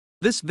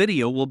This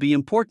video will be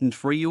important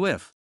for you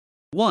if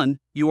 1.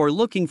 You are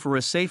looking for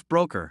a safe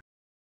broker.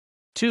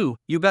 2.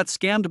 You got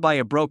scammed by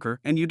a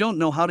broker and you don't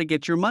know how to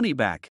get your money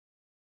back.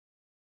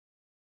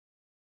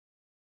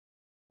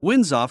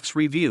 Winzofx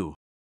Review.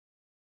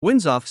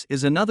 Winzofx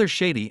is another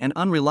shady and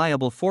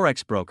unreliable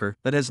Forex broker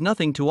that has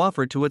nothing to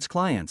offer to its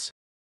clients.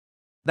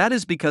 That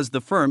is because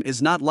the firm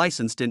is not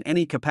licensed in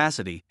any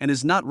capacity and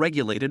is not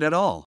regulated at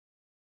all.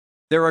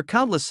 There are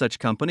countless such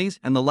companies,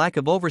 and the lack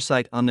of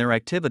oversight on their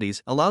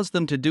activities allows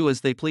them to do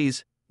as they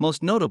please,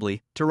 most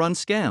notably, to run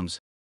scams.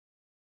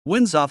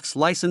 Winzofx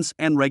License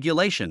and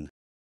Regulation.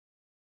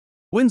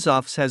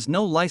 Winzofx has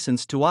no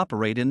license to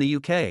operate in the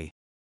UK.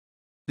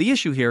 The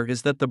issue here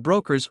is that the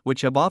brokers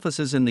which have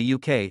offices in the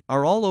UK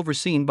are all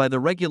overseen by the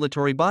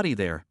regulatory body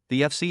there,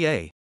 the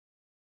FCA.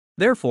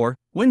 Therefore,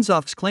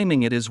 Winzofx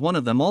claiming it is one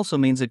of them also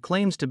means it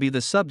claims to be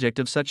the subject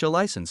of such a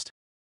license.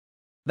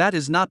 That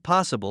is not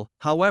possible,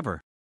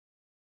 however.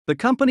 The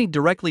company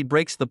directly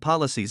breaks the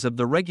policies of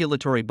the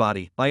regulatory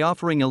body by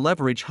offering a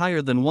leverage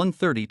higher than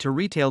 130 to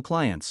retail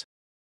clients.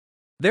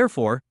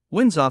 Therefore,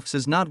 Winzofx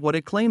is not what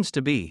it claims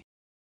to be.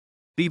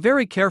 Be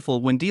very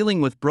careful when dealing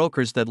with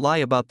brokers that lie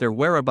about their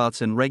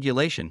whereabouts and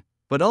regulation,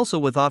 but also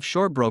with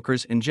offshore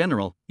brokers in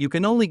general. You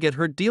can only get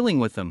hurt dealing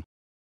with them.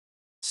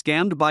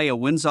 Scammed by a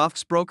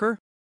Winzofx broker?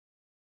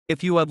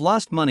 If you have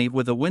lost money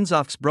with a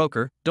Winzofx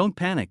broker, don't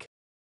panic.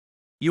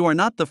 You are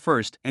not the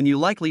first, and you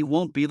likely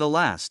won't be the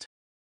last.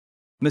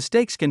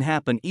 Mistakes can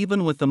happen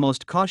even with the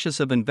most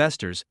cautious of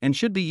investors and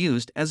should be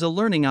used as a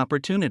learning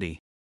opportunity.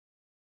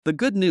 The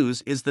good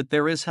news is that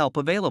there is help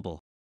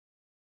available.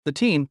 The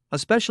team, a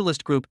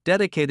specialist group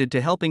dedicated to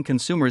helping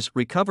consumers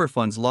recover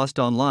funds lost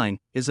online,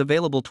 is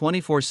available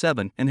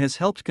 24/7 and has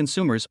helped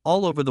consumers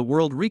all over the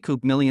world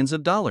recoup millions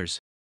of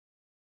dollars.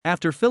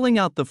 After filling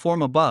out the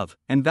form above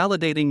and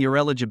validating your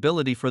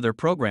eligibility for their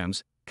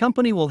programs,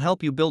 company will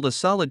help you build a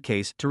solid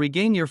case to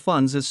regain your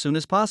funds as soon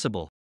as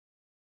possible.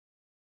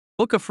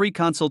 Book a free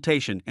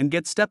consultation and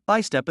get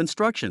step-by-step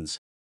instructions.